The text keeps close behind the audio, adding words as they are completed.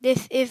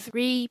This is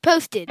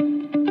reposted.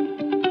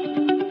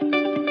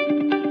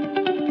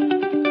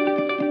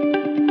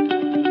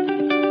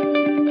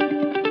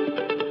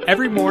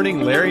 Every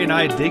morning, Larry and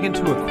I dig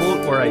into a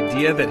quote or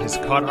idea that has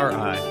caught our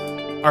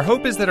eye. Our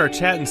hope is that our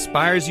chat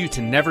inspires you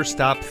to never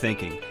stop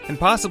thinking and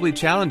possibly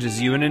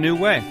challenges you in a new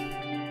way.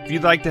 If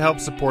you'd like to help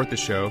support the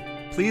show,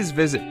 please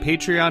visit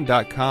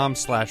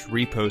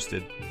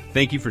patreon.com/reposted.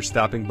 Thank you for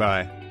stopping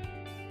by.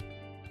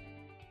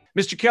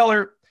 Mr.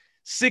 Keller,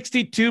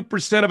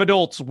 62% of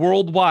adults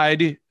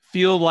worldwide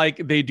feel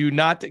like they do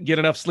not get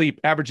enough sleep,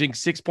 averaging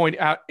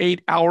 6.8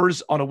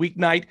 hours on a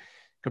weeknight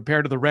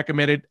compared to the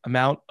recommended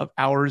amount of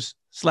hours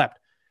slept.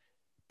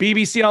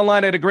 BBC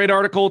Online had a great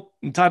article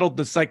entitled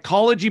 "The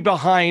Psychology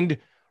Behind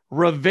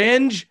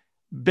Revenge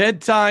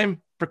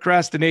Bedtime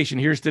Procrastination."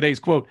 Here's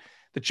today's quote.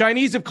 The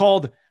Chinese have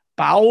called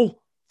Bao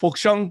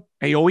Foksheng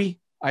Aoi,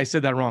 I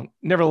said that wrong,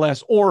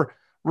 nevertheless, or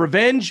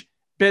revenge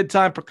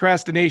bedtime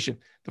procrastination.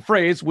 The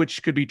phrase,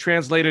 which could be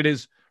translated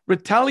as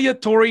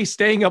retaliatory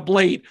staying up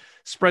late,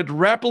 spread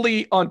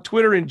rapidly on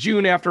Twitter in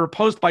June after a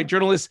post by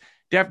journalist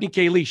Daphne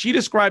K. Lee. She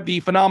described the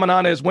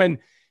phenomenon as when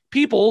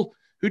people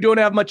who don't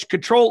have much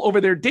control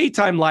over their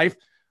daytime life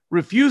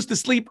refuse to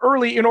sleep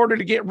early in order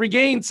to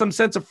regain some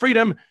sense of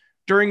freedom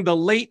during the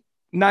late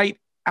night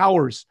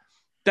hours.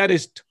 That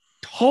is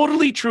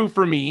totally true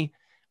for me.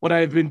 When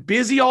I've been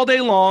busy all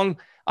day long,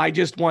 I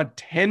just want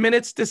 10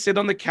 minutes to sit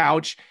on the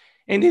couch.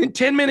 And in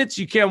 10 minutes,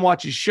 you can't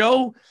watch a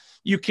show.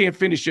 You can't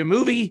finish a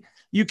movie.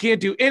 You can't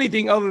do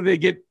anything other than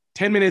get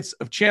 10 minutes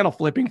of channel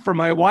flipping. For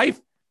my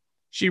wife,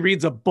 she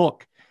reads a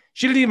book.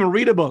 She didn't even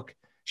read a book.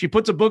 She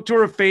puts a book to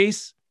her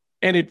face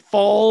and it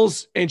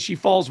falls, and she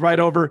falls right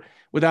over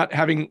without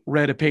having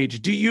read a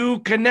page. Do you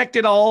connect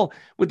it all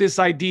with this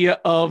idea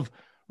of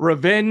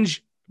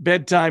revenge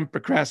bedtime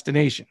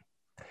procrastination?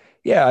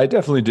 Yeah, I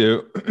definitely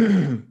do.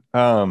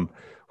 One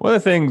of the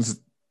things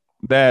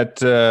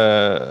that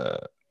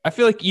I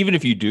feel like even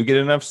if you do get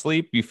enough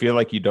sleep, you feel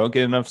like you don't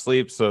get enough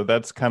sleep. So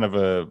that's kind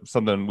of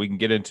something we can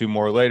get into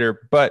more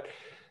later. But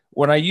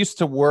when I used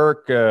to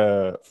work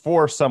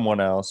for someone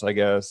else, I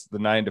guess the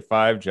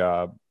 9-to-5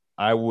 job,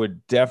 I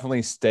would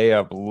definitely stay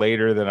up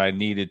later than I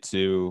needed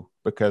to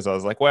because I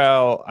was like,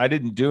 well, I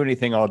didn't do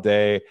anything all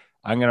day.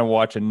 I'm going to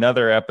watch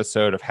another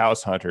episode of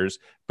House Hunters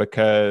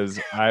because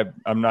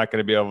I'm not going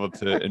to be able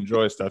to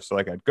enjoy stuff. So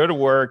like I'd go to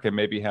work and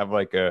maybe have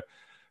like a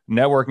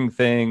networking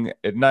thing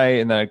at night,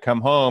 and then I'd come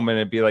home and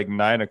it'd be like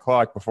 9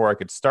 o'clock before I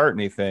could start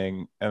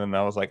anything. And then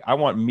I was like, I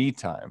want me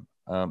time.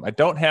 I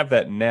don't have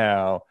that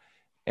now.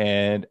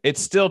 And it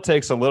still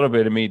takes a little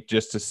bit of me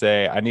just to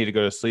say I need to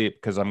go to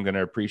sleep because I'm going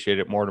to appreciate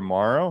it more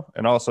tomorrow.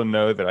 And also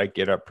know that I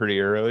get up pretty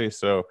early.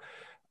 So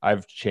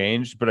I've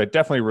changed, but I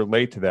definitely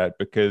relate to that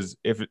because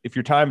if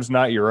your time's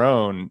not your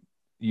own,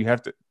 you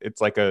have to,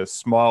 it's like a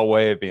small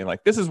way of being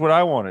like, this is what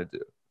I want to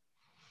do.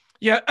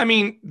 Yeah. I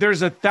mean,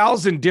 there's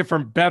 1,000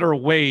 different better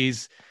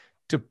ways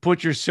to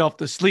put yourself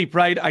to sleep,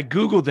 right? I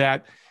Googled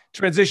that.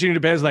 Transitioning to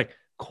bed is like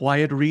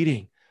quiet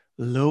reading,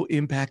 low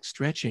impact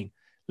stretching,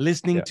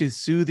 listening to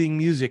soothing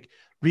music,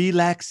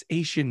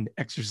 relaxation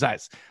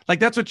exercise. Like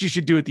that's what you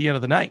should do at the end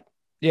of the night.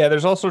 Yeah,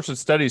 there's all sorts of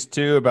studies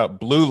too about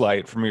blue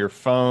light from your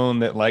phone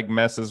that like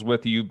messes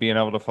with you being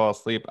able to fall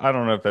asleep. I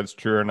don't know if that's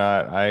true or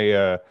not.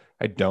 I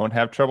don't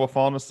have trouble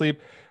falling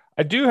asleep.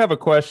 I do have a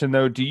question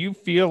though. Do you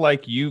feel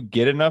like you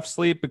get enough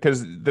sleep?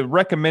 Because the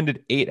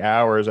recommended 8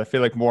 hours, I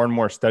feel like more and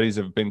more studies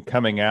have been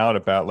coming out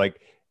about like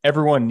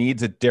everyone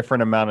needs a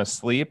different amount of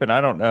sleep. And I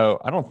don't know.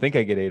 I don't think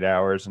I get 8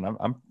 hours, and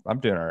I'm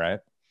doing all right.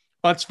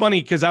 Well, it's funny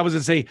because I was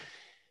going to say,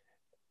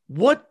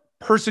 what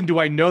person do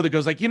I know that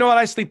goes like, you know what?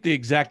 I sleep the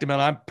exact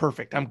amount. I'm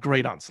perfect. I'm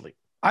great on sleep.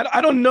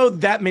 I don't know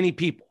that many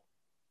people.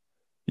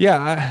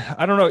 Yeah.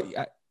 I don't know.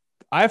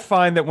 I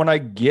find that when I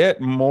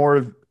get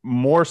more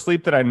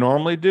sleep than I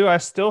normally do, I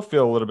still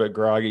feel a little bit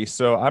groggy.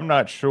 So I'm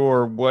not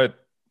sure what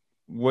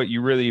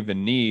you really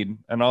even need.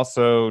 And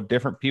also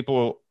different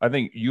people, I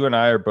think you and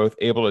I are both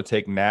able to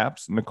take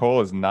naps.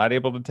 Nicole is not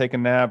able to take a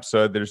nap.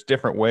 So there's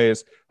different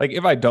ways. Like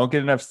if I don't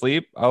get enough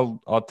sleep,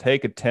 I'll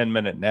take a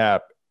 10-minute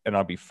nap and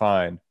I'll be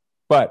fine.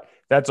 But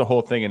that's a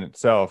whole thing in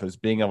itself, is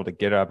being able to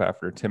get up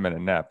after a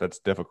 10-minute nap. That's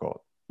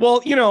difficult.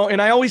 Well, you know, and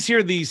I always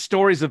hear these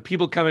stories of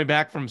people coming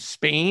back from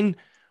Spain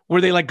where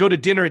they like go to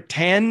dinner at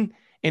 10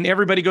 and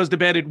everybody goes to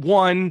bed at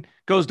 1,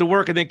 goes to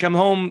work, and then come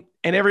home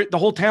and the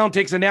whole town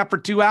takes a nap for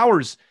 2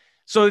 hours.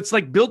 So it's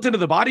like built into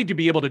the body to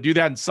be able to do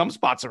that in some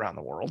spots around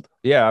the world.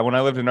 Yeah. When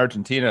I lived in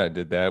Argentina, I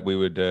did that.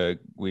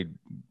 We'd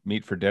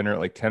meet for dinner at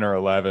like 10 or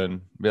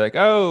 11, be like,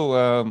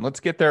 let's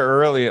get there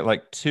early at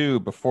like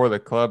 2 before the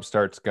club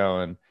starts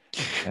going.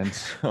 And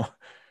so,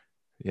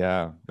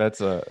 yeah, that's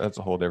a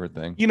whole different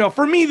thing. You know,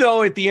 for me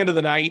though, at the end of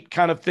the night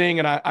kind of thing,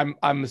 and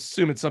I'm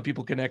assuming some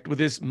people connect with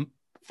this,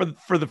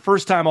 for the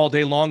first time all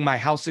day long, my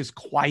house is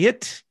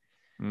quiet.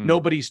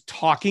 Nobody's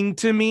talking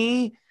to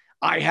me.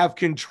 I have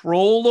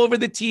control over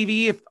the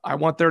TV. If I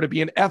want there to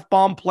be an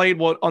F-bomb played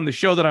on the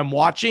show that I'm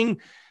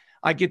watching,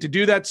 I get to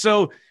do that.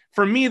 So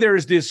for me,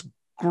 there's this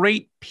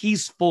great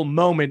peaceful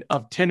moment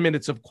of 10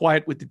 minutes of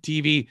quiet with the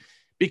TV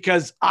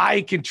because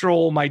I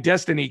control my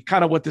destiny,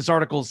 kind of what this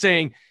article is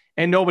saying,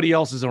 and nobody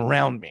else is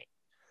around me.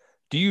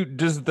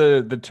 Does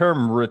the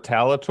term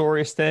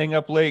retaliatory staying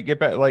up late get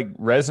back, like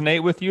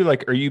resonate with you?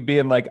 Like, are you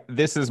being like,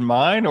 this is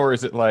mine, or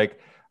is it like,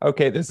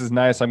 okay, this is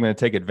nice, I'm going to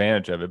take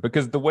advantage of it?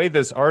 Because the way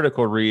this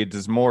article reads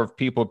is more of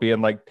people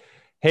being like,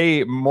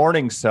 hey,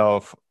 morning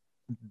self,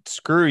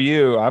 screw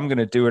you, I'm going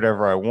to do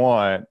whatever I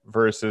want,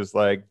 versus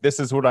like, this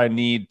is what I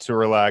need to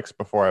relax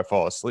before I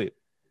fall asleep.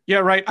 Yeah,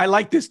 right. I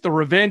like this. The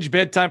revenge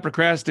bedtime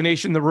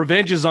procrastination. The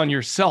revenge is on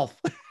yourself.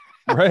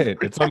 Right.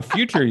 It's on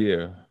future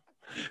you.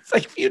 It's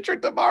like future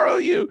tomorrow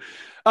you.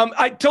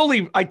 I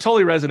totally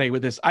resonate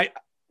with this.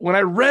 When I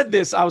read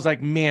this, I was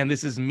like, man,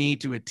 this is me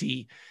to a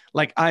T.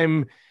 Like it's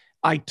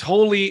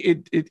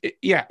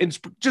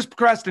just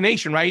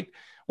procrastination, right?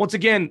 Once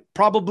again,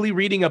 probably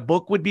reading a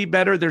book would be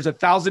better. There's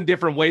 1,000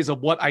 different ways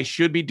of what I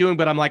should be doing,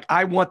 but I'm like,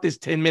 I want this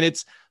 10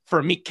 minutes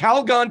for me.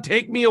 Calgon,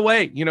 take me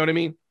away. You know what I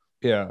mean?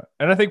 Yeah.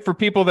 And I think for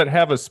people that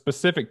have a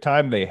specific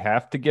time they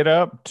have to get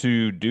up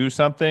to do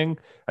something,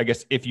 I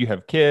guess if you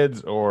have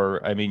kids,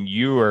 or I mean,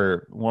 you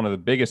are one of the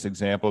biggest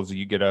examples.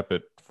 You get up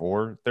at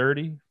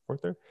 4:30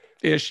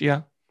 ish.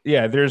 Yeah.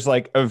 Yeah. There's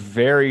like a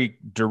very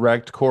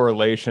direct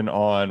correlation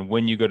on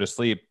when you go to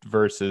sleep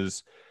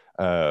versus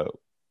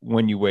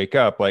when you wake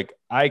up. Like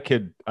I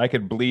could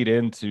bleed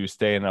into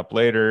staying up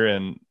later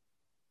and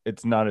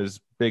it's not as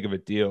big of a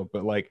deal,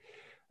 but like,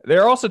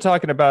 they're also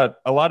talking about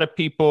a lot of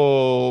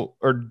people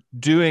are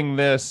doing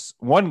this.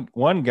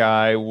 One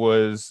guy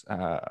was,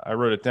 I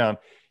wrote it down.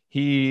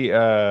 He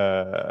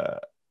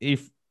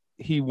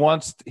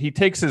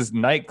takes his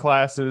night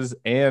classes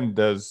and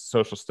does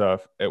social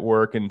stuff at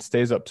work and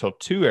stays up till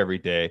 2 every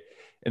day.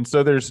 And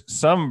so there's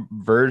some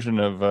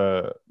version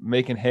of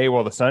making hay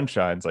while the sun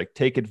shines, like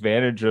take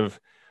advantage of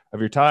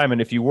your time.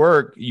 And if you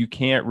work, you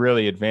can't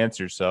really advance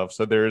yourself.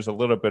 So there's a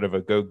little bit of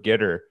a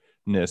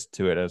go-getterness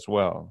to it as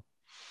well.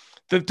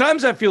 The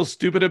times I feel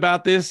stupid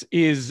about this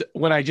is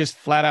when I just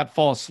flat out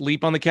fall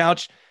asleep on the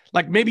couch,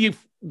 like maybe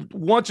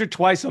once or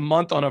twice a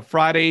month on a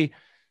Friday.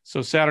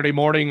 So Saturday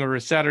morning or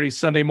a Saturday,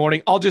 Sunday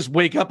morning, I'll just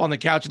wake up on the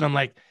couch and I'm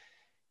like,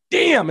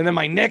 damn. And then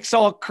my neck's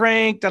all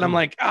cranked and I'm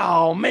like,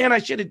 oh man, I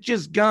should have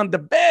just gone to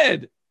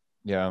bed.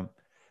 Yeah.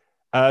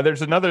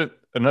 There's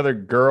another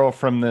girl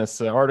from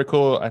this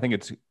article. I think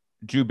it's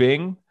Ju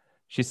Bing.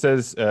 She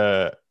says,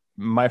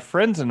 my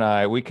friends and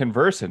I, we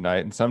converse at night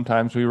and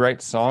sometimes we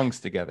write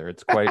songs together.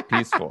 It's quite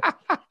peaceful.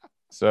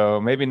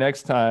 So maybe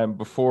next time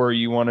before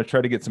you want to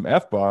try to get some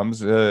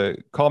F-bombs,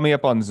 call me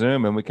up on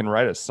Zoom and we can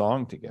write a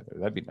song together.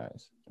 That'd be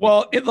nice.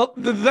 Well,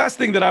 the last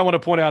thing that I want to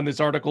point out in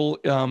this article,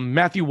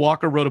 Matthew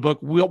Walker wrote a book,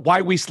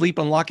 Why We Sleep,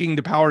 Unlocking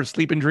the Power of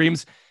Sleep and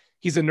Dreams.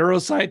 He's a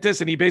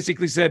neuroscientist and he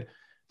basically said,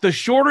 the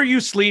shorter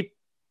you sleep,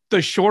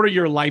 the shorter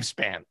your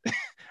lifespan.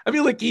 I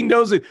feel like he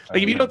knows it.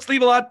 Like if you don't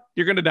sleep a lot,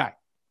 you're going to die.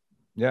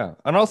 Yeah.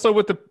 And also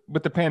with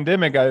the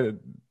pandemic,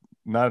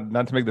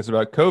 not to make this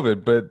about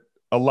COVID, but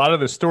a lot of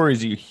the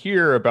stories you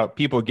hear about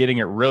people getting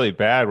it really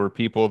bad were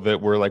people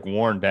that were like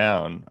worn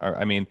down.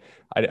 I mean,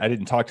 I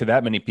didn't talk to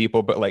that many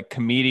people, but like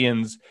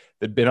comedians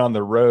that'd been on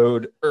the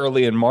road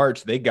early in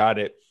March, they got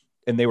it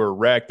and they were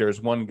wrecked.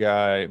 There's one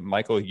guy,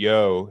 Michael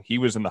Yo, he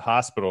was in the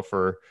hospital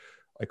for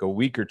like a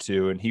week or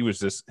two, and he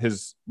was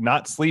his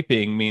not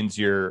sleeping means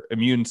your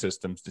immune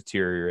system's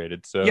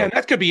deteriorated. So yeah,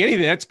 that could be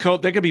anything. That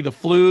could be the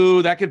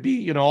flu. That could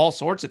be, all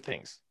sorts of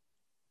things.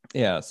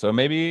 Yeah. So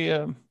maybe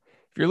if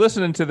you're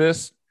listening to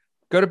this,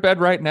 go to bed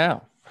right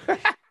now.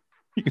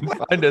 You can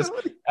find us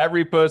at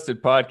Reposted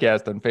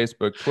Podcast on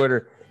Facebook,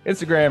 Twitter,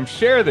 Instagram.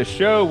 Share the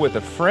show with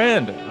a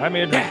friend. I'm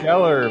Andrew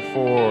Keller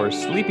for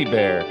Sleepy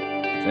Bear,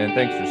 and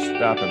thanks for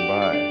stopping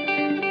by.